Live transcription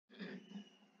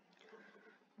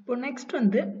இப்போ நெக்ஸ்ட்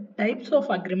வந்து types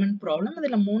of agreement problem.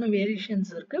 இதுல 3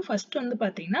 வேரியேஷன்ஸ் இருக்கு. ஃபர்ஸ்ட் வந்து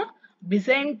பாத்தீங்கன்னா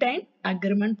Byzantine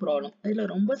அக்ரிமெண்ட் ப்ராப்ளம். இதுல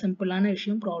ரொம்ப சிம்பிளான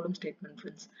விஷயம் ப்ராப்ளம் ஸ்டேட்மெண்ட்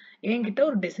ஃப்ரெண்ட்ஸ். என்கிட்ட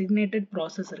ஒரு டெசிக்னேட்டட்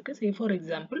ப்ராசஸ் இருக்கு. சே ஃபார்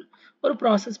எக்ஸாம்பிள் ஒரு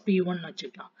ப்ராசஸ் P1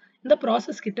 வச்சுக்கலாம். இந்த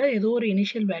ப்ராசஸ் கிட்ட ஏதோ ஒரு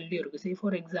இனிஷியல் வேல்யூ இருக்கு. சே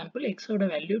ஃபார் எக்ஸாம்பிள் எக்ஸோட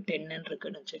வேல்யூ 10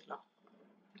 இருக்குன்னு வச்சுக்கலாம்.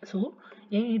 ஸோ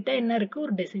என்கிட்ட என்ன இருக்கு,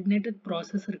 ஒரு டெசிக்னேட்டட்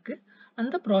ப்ராசஸ் இருக்கு.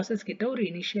 அந்த ப்ராசஸ் கிட்ட ஒரு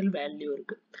இனிஷியல் வேல்யூ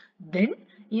இருக்கு. தென்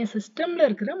என் சிஸ்டம்ல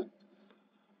இருக்கிற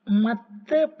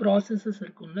மற்ற ப்ராசஸஸ்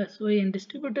இருக்கும்ல. ஸோ என்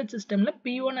டிஸ்ட்ரிபியூட்டட் சிஸ்டம்ல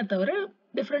P1 தவிர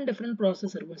டிஃப்ரெண்ட்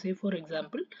ப்ராசஸ் இருக்கும். Say for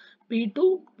example P2,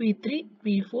 P3,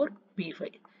 P4,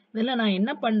 P5. இதில் நான்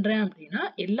என்ன பண்றேன் அப்படின்னா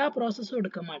எல்லா ப்ராசஸும்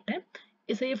எடுக்க மாட்டேன்.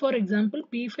 சே ஃபார் எக்ஸாம்பிள்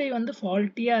P5 வந்து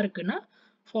ஃபால்ட்டியா இருக்குன்னா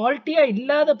ஃபால்ட்டியா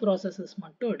இல்லாத ப்ராசஸஸ்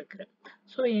மட்டும் எடுக்கிறேன்.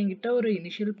 ஸோ என்கிட்ட ஒரு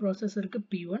இனிஷியல் ப்ராசஸ் இருக்கு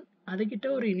P1, அதுகிட்ட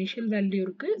ஒரு இனிஷியல் வேல்யூ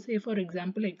இருக்கு. Say for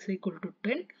example x =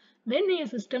 10. தென்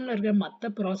என் சிஸ்டம்ல இருக்கிற மற்ற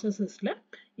ப்ராசஸஸ்ல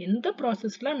எந்த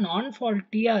ப்ராசஸ்ல நான்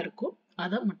ஃபால்ட்டியா இருக்கோ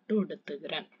அதை மட்டும்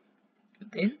எடுத்துக்கிறேன்.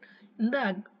 தென் இந்த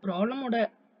ப்ராப்ளமோட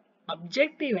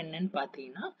அப்ஜெக்டிவ் என்னன்னு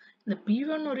பார்த்தீங்கன்னா, இந்த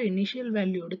P1 ஒரு இனிஷியல்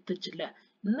வேல்யூ எடுத்துச்சுல,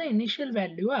 இந்த இனிஷியல்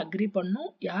வேல்யூவை அக்ரி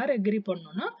பண்ணும். யார் அக்ரி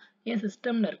பண்ணும்னா என்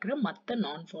சிஸ்டம்ல இருக்கிற மற்ற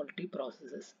நான் ஃபால்ட்டி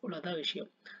ப்ராசஸஸ். இவ்வளோதான் விஷயம்.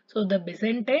 So the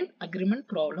Byzantine agreement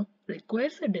problem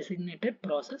requires a designated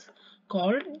process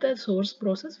called the source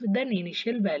process with an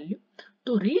initial value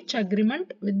to reach agreement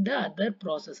with the other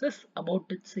processes about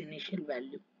its initial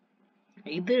value.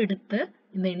 இது எடுத்த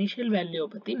இந்த இனிஷியல் வேல்யூ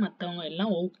பத்தி மற்றவங்க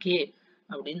எல்லாம் okay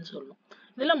அப்படின்னு சொல்லணும்.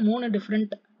 இதுல 3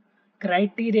 different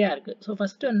criteria இருக்கு. So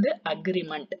first வந்து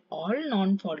agreement. All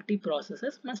non-faulty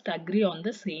processes must agree on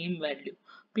the same value.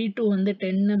 P2 வந்து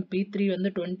 10, P3 வந்து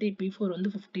 20, P4 வந்து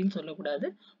 15 சொல்லக்கூடாது.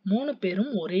 3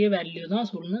 பேரும் ஒரே வேல்யூ தான்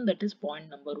சொல்லணும். That is point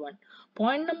number 1.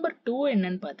 Point number 2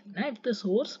 என்னன்னு பார்த்தீங்கன்னா, if the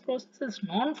source process is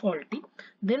non-faulty,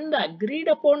 then the agreed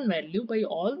upon value by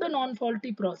all the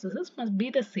non-faulty processes must be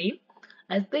the same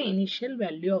as the initial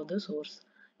value of the source.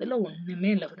 இதுல ஒண்ணுமே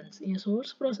இல்லை friends. என்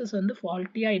source process வந்து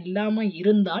ஃபால்ட்டியா இல்லாம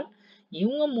இருந்தால்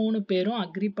இவங்க 3 பேரும்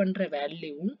அக்ரி பண்ற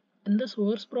வேல்யூவும் இந்த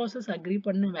சோர்ஸ் ப்ராசஸ் அக்ரி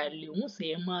பண்ண வேல்யூவும்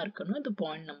சேமா இருக்கணும். இது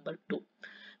point number 2.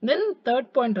 Then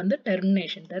third point வந்து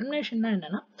டெர்மினேஷன். டெர்மினேஷன்னா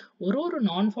என்னன்னா, ஒரு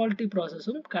நான் ஃபால்ட்டி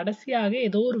ப்ராசஸும் கடைசியாக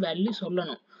ஏதோ ஒரு வேல்யூ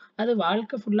சொல்லணும். அது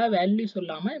வாழ்க்கை ஃபுல்லா வேல்யூ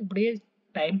சொல்லாம இப்படியே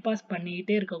டைம் பாஸ்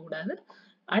பண்ணிக்கிட்டே இருக்கக்கூடாது.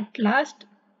 அட் லாஸ்ட்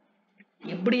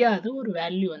எப்படியாவது ஒரு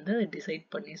வேல்யூ வந்து அதை டிசைட்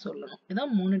பண்ணி சொல்லணும்.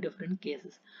 இதான் 3 டிஃப்ரெண்ட்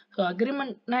கேசஸ். ஸோ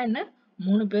அக்ரிமெண்ட்னா என்ன,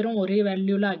 3 பேரும் ஒரே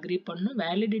வேல்யூல அக்ரி பண்ணணும்.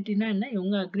 வேலிடிட்டினா என்ன,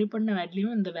 இவங்க அக்ரி பண்ண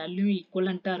வேல்யூவும் இந்த வேல்யூவும்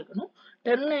ஈக்குவலண்டா இருக்கணும்.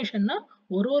 டெர்மினேஷன்னா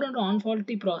ஒரு நான்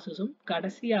ஃபால்ட்டி ப்ராசஸும்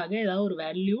கடைசியாக ஏதாவது ஒரு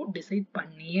வேல்யூ டிசைட்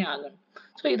பண்ணியே ஆகணும்.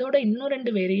 ஸோ இதோட இன்னும்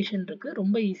 2 வேரியேஷன் இருக்கு.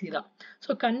 ரொம்ப ஈஸி தான்.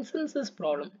 So consensus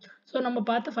problem. ஸோ நம்ம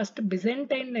பார்த்து ஃபர்ஸ்ட்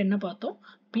Byzantineல என்ன பார்த்தோம்,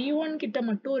 P1 கிட்ட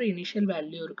மட்டும் ஒரு இனிஷியல்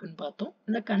வேல்யூ இருக்குன்னு பார்த்தோம்.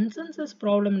 இந்த கன்சென்சஸ்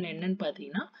ப்ராப்ளம் என்னன்னு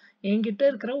பார்த்தீங்கன்னா, என்கிட்ட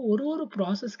இருக்கிற ஒரு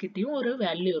ப்ராசஸ் கிட்டயும் ஒரு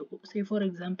வேல்யூ இருக்கும். சே ஃபார்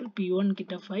எக்ஸாம்பிள் P1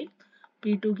 கிட்ட 5,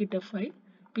 P2 கிட்ட 5,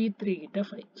 P3 கிட்ட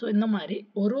 5. ஸோ இந்த மாதிரி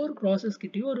ஒரு ப்ராசஸ்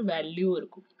கிட்டயும் ஒரு வேல்யூ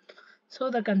இருக்கும். So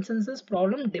the consensus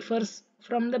problem differs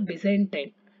from the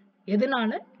Byzantine.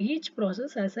 எதனால, each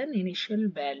process has an initial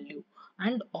value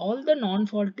and all the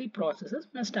non-faulty processes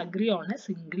must agree on a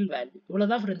single value.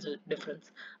 இவ்வளவுதான் ஃப்ரெண்ட்ஸ் டிஃபரன்ஸ்.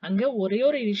 அங்க ஒரே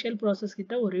ஒரு இனிஷியல் ப்ராசஸ்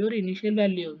கிட்ட ஒரே ஒரு இனிஷியல்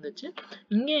வேல்யூ இருந்துச்சு.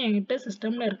 இங்க என்கிட்ட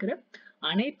சிஸ்டம்ல இருக்கிற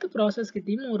அனைத்து ப்ராசஸ்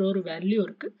கிட்டையும் ஒரு வேல்யூ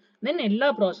இருக்கு. தென் எல்லா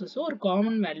ப்ராசஸும் ஒரு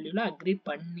காமன் வேல்யூல அக்ரி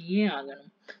பண்ணியே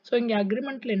ஆகணும். ஸோ இங்க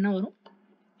அக்ரிமெண்ட்ல என்ன வரும்,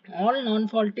 all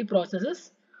non-faulty processes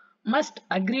must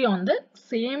agree on the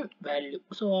same value.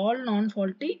 So all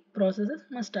non-faulty processes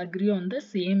must agree on the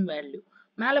same value.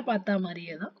 மேல பார்த்தா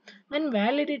மாதிரியே தான். Then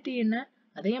validity என்ன,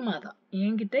 அதே மாதிரிதான்.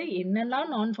 என்கிட்ட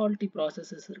என்னெல்லாம் non-faulty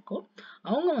processes இருக்கோ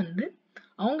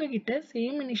அவங்க கிட்ட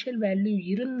சேம் இனிஷியல் வேல்யூ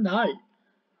இருந்தால்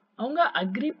அவங்க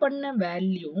அக்ரி பண்ண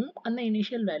வேல்யூவும் அந்த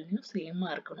இனிஷியல் வேல்யூவும் சேமா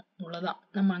இருக்கணும். அவ்வளவுதான்.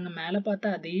 நம்ம அங்க மேல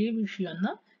பார்த்த அதே விஷயம்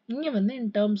தான் இங்க வந்து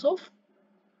இன் டர்ம்ஸ் ஆஃப்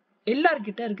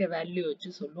எல்லார்கிட்ட இருக்க வேல்யூ வச்சு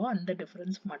சொல்லுவோம். அந்த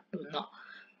டிஃபரன்ஸ் மட்டும்தான்.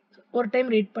 ஒரு டைம்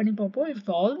ரீட் பண்ணி பார்ப்போம்.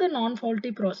 If all the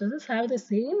non-faulty processes have the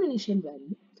same initial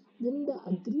value, then the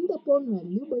agreed upon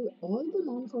value by all the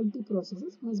non-faulty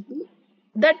processes must be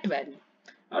that value.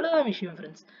 அவ்வளவுதான் விஷயம்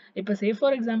ஃப்ரெண்ட்ஸ். இப்போ சே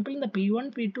ஃபார் எக்ஸாம்பிள் இந்த P1,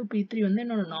 P2, P3 வந்து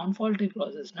என்னோட நான் faulty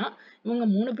ப்ராசஸ்னா இவங்க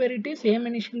 3 பேர்கிட்டையும் same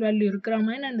initial value இருக்கிற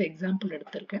மாதிரி நான் இந்த எக்ஸாம்பிள்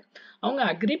எடுத்திருக்கேன். அவங்க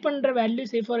அக்ரி பண்ற வேல்யூ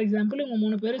சே ஃபார் எக்ஸாம்பிள் இவங்க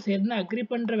 3 பேரும் சேர்ந்து அக்ரி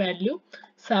பண்ற வேல்யூ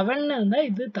 7 இருந்தா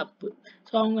இது தப்பு.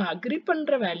 ஸோ அவங்க அக்ரி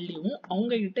பண்ற வேல்யூவும்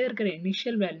அவங்க கிட்ட இருக்கிற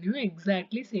இனிஷியல் வேல்யூவும்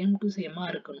எக்ஸாக்ட்லி சேம் டு சேமா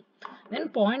இருக்கணும்.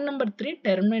 தென் பாயிண்ட் நம்பர் 3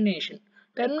 டெர்மினேஷன்.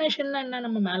 டெர்மினேஷன்னா என்ன,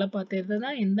 நம்ம மேல பார்த்தது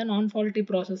தான். எந்த நான் ஃபால்ட்டி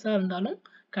ப்ராசஸா இருந்தாலும்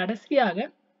கடைசியாக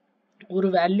ஒரு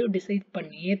வேல்யூ டிசைட்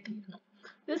பண்ணியே தீரணும்.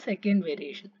 இது செகண்ட்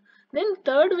வேரியேஷன். தென்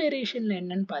தேர்ட் வேரியேஷன்ல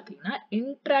என்னன்னு பார்த்தீங்கன்னா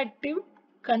interactive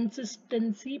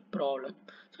consistency problem.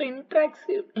 So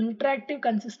interactive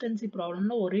consistency problem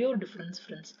ல ஒரே ஒரு difference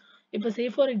friends. இப்போ say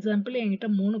for example என்கிட்ட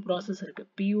 3 process இருக்கு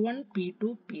P1,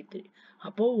 P2, P3.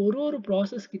 அப்போ ஒரு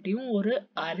process கிட்டயும் ஒரு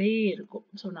array இருக்கும்.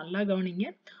 So நல்லா கவனிங்க.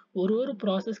 ஒரு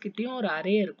process கிட்டயும் ஒரு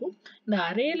array இருக்கும். இந்த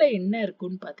arrayல என்ன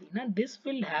இருக்குன்னு பாத்தீங்கன்னா this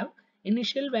will have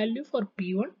initial value for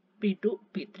P1, P2,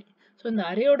 P3. So இந்த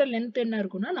arrayயோட length என்ன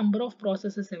இருக்குன்னா number of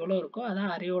processes எவ்வளவு இருக்கோ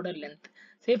அதான் arrayயோட length.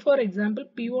 Say for example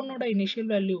P1 ஓட initial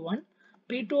value 1,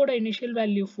 P2 ஓட initial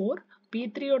value 4,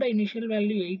 P3 ஓட initial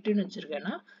value 8 ன்னு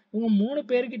வச்சிருக்கேன்னா உங்க 3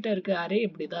 பேர்கிட்ட இருக்க array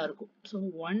இப்படிதான் இருக்கும். So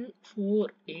 1 4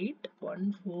 8 1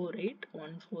 4 8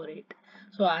 1 4 8.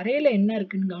 So arrayல என்ன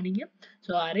இருக்குன்னு கவனிங்க.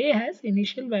 So array has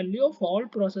initial value of all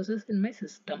processes in my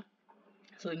system.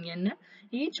 So இங்க என்ன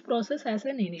each process has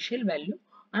an initial value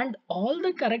and all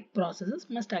the correct processes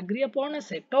must agree upon a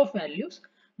set of values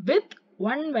with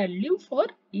one value for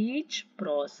each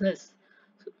process.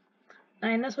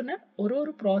 நான் என்ன சொன்னேன்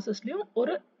ஒரு processலயும்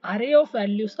ஒரு array of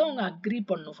values தான் அவங்க agree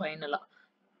பண்ணும் ஃபைனலா.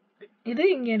 இது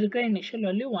இங்க இருக்கிற initial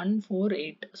value 1 4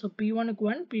 8. So P1 க்கு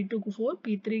 1, P2 க்கு 4,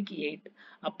 P3 க்கு 8.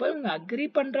 அப்ப இவங்க agree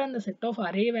பண்ற அந்த set of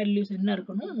array values என்ன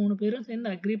இருக்கணும்? மூணு பேரும்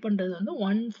சேர்ந்து agree பண்றது வந்து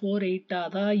 1 4 8 ஆ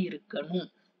தான் இருக்கணும்.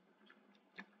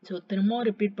 So திரும்பவும்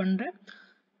ரிப்பீட் பண்றேன்.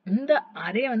 இந்த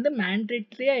array வந்து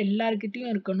mandatory-ஆ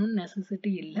எல்லார்கிட்டயும் இருக்கணும்னு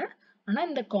necessity இல்ல. ஆனா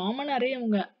இந்த common array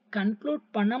இவங்க conclude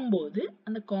பண்ணும்போது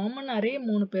அந்த common array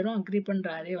மூணு பேரும் agree பண்ற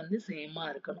array வந்து சேமா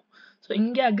இருக்கணும். So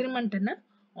இங்க agreement என்ன?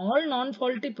 All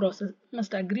non-faulty process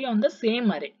must agree on the same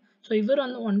array. So இவர்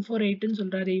வந்து 148 ன்னு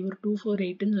சொல்றாரு, இவர்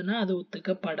 248 ன்னு சொன்னா அது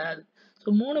ஒத்துக்கப்படாது.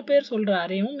 So மூணு பேர் சொல்ற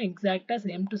arrayவும் exact-ஆ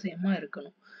same to same-ஆ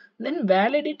இருக்கணும். Then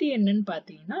validity என்னன்னு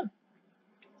பாத்தீங்கன்னா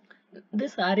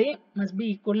this array must be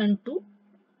equivalent to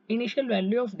initial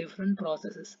value of different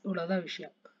processes. இவ்வளவுதான்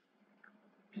விஷயம்.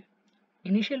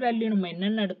 initial value நம்ம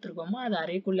என்னென்ன எடுத்திருக்கோமோ அது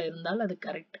அரேக்குள்ள இருந்தால் அது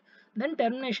கரெக்ட். தென்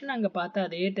டெர்மினேஷன் அங்க பார்த்த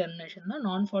அதே டெர்மினேஷன் தான்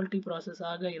நான் ஃபால்ட்டி ப்ராசஸ்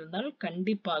ஆக இருந்தால்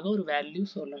கண்டிப்பாக ஒரு வேல்யூ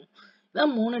சொல்லணும்.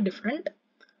 இதான் 3 டிஃப்ரெண்ட்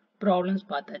ப்ராப்ளம்ஸ்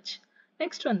பார்த்தாச்சு.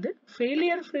 நெக்ஸ்ட் வந்து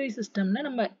ஃபெயிலியர் ஃப்ரீ சிஸ்டம்ல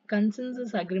நம்ம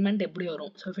கன்சென்சஸ் அக்ரிமெண்ட் எப்படி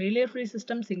வரும்? ஸோ ஃபெயிலியர் ஃப்ரீ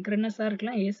சிஸ்டம் சிங்க்ரனஸா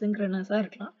இருக்கலாம், ஏசிங்க்ரனஸா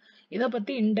இருக்கலாம். இதை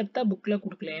பத்தி இன்டெப்தா புக்ல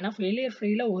கொடுக்கல. ஏன்னா ஃபெயிலியர்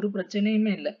ஃப்ரீல ஒரு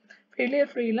பிரச்சனையுமே இல்லை. ஃபெயிலியர்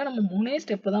ஃப்ரீல நம்ம 3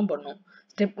 ஸ்டெப் தான் பண்ணோம்.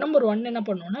 ஸ்டெப் நம்பர் 1 என்ன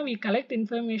பண்ணுவோம்னா we collect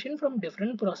information from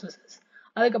different processes.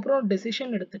 அதுக்கப்புறம்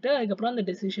டெசிஷன் எடுத்துட்டு அதுக்கப்புறம் அந்த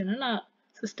டெசிஷனை நான்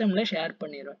சிஸ்டம்ல ஷேர்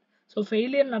பண்ணிடுவேன். ஸோ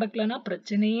ஃபெயிலியர் நடக்கலன்னா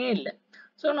பிரச்சனையே இல்லை.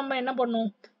 ஸோ நம்ம என்ன பண்ணோம்,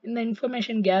 இந்த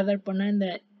இன்ஃபர்மேஷன் கேதர் பண்ண, இந்த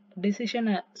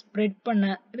டெசிஷனை ஸ்ப்ரெட் பண்ண,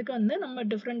 இதுக்கு வந்து நம்ம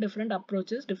different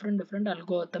approaches, different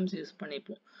algorithms use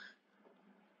பண்ணிப்போம்.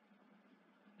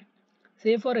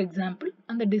 சே ஃபார் எக்ஸாம்பிள்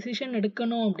அந்த டிசிஷன்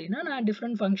எடுக்கணும் அப்படின்னா நான்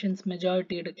டிஃப்ரெண்ட் ஃபங்க்ஷன்ஸ்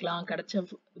மெஜாரிட்டி எடுக்கலாம், கிடைச்ச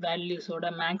வேல்யூஸோட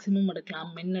மேக்ஸிமம் எடுக்கலாம்,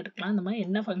 மின் எடுக்கலாம், இந்த மாதிரி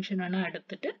என்ன ஃபங்க்ஷன் வேணால்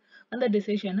எடுத்துட்டு அந்த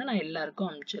டிசிஷனை நான் எல்லாருக்கும்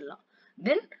அனுப்பிச்சிடலாம்.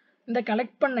 தென் இந்த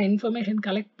கலெக்ட் பண்ண இன்ஃபர்மேஷன்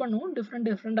கலெக்ட் பண்ணுவோம்.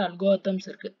 டிஃப்ரெண்ட் அல்கோரிதம்ஸ்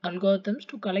இருக்கு. Algorithms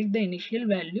to collect the initial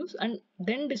values and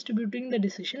then distributing the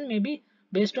decision maybe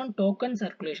based on token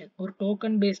circulation. ஒரு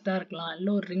டோக்கன் பேஸ்டா இருக்கலாம்,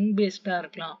 இல்லை ஒரு ரிங் பேஸ்டா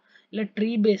இருக்கலாம், இல்லை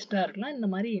ட்ரீ பேஸ்டா இருக்கலாம். இந்த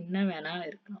மாதிரி என்ன வேணா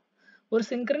இருக்கலாம். ஒரு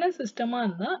சிங்க்ரனஸ் சிஸ்டமா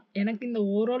இருந்தா எனக்கு இந்த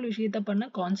ஓவரால் விஷயத்த பண்ண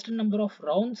கான்ஸ்டன்ட் நம்பர் ஆஃப்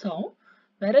ரவுண்ட்ஸ் ஆகும்.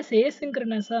 வேற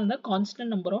ஏசிங்க்ரனஸா இருந்தா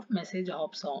constant number of message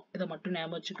hops ஆகும். இதை மட்டும்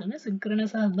ஞாபகம் வச்சுக்கோங்க.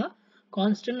 சிங்க்ரனஸா இருந்தா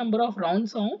கான்ஸ்டன்ட் நம்பர் ஆஃப்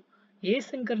ரவுண்ட்ஸ் ஆகும்,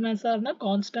 ஏசிங்க்ரனஸா இருந்தா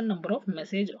constant number of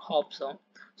message hops ஆகும்.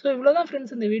 ஸோ இவ்வளவுதான்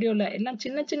ஃப்ரெண்ட்ஸ் இந்த வீடியோல. எல்லாம்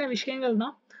சின்ன விஷயங்கள்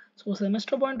தான். ஸோ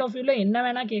செமஸ்டர் பாயிண்ட் ஆஃப் வியூல என்ன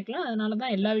வேணா கேட்கலாம்.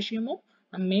 அதனாலதான் எல்லா விஷயமும்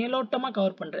நான் மேலோட்டமா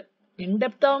கவர் பண்றேன்.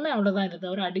 இன்டெப்தாவுமே அவ்வளவுதான். இதை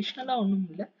தவிர அடிஷ்னலா ஒன்றும்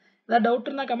இல்லை. ஏதாவது டவுட்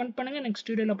இருந்தால் கமெண்ட் பண்ணுங்க. நெக்ஸ்ட்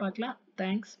வீடியோல பார்க்கலாம்.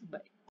 தேங்க்ஸ். பை.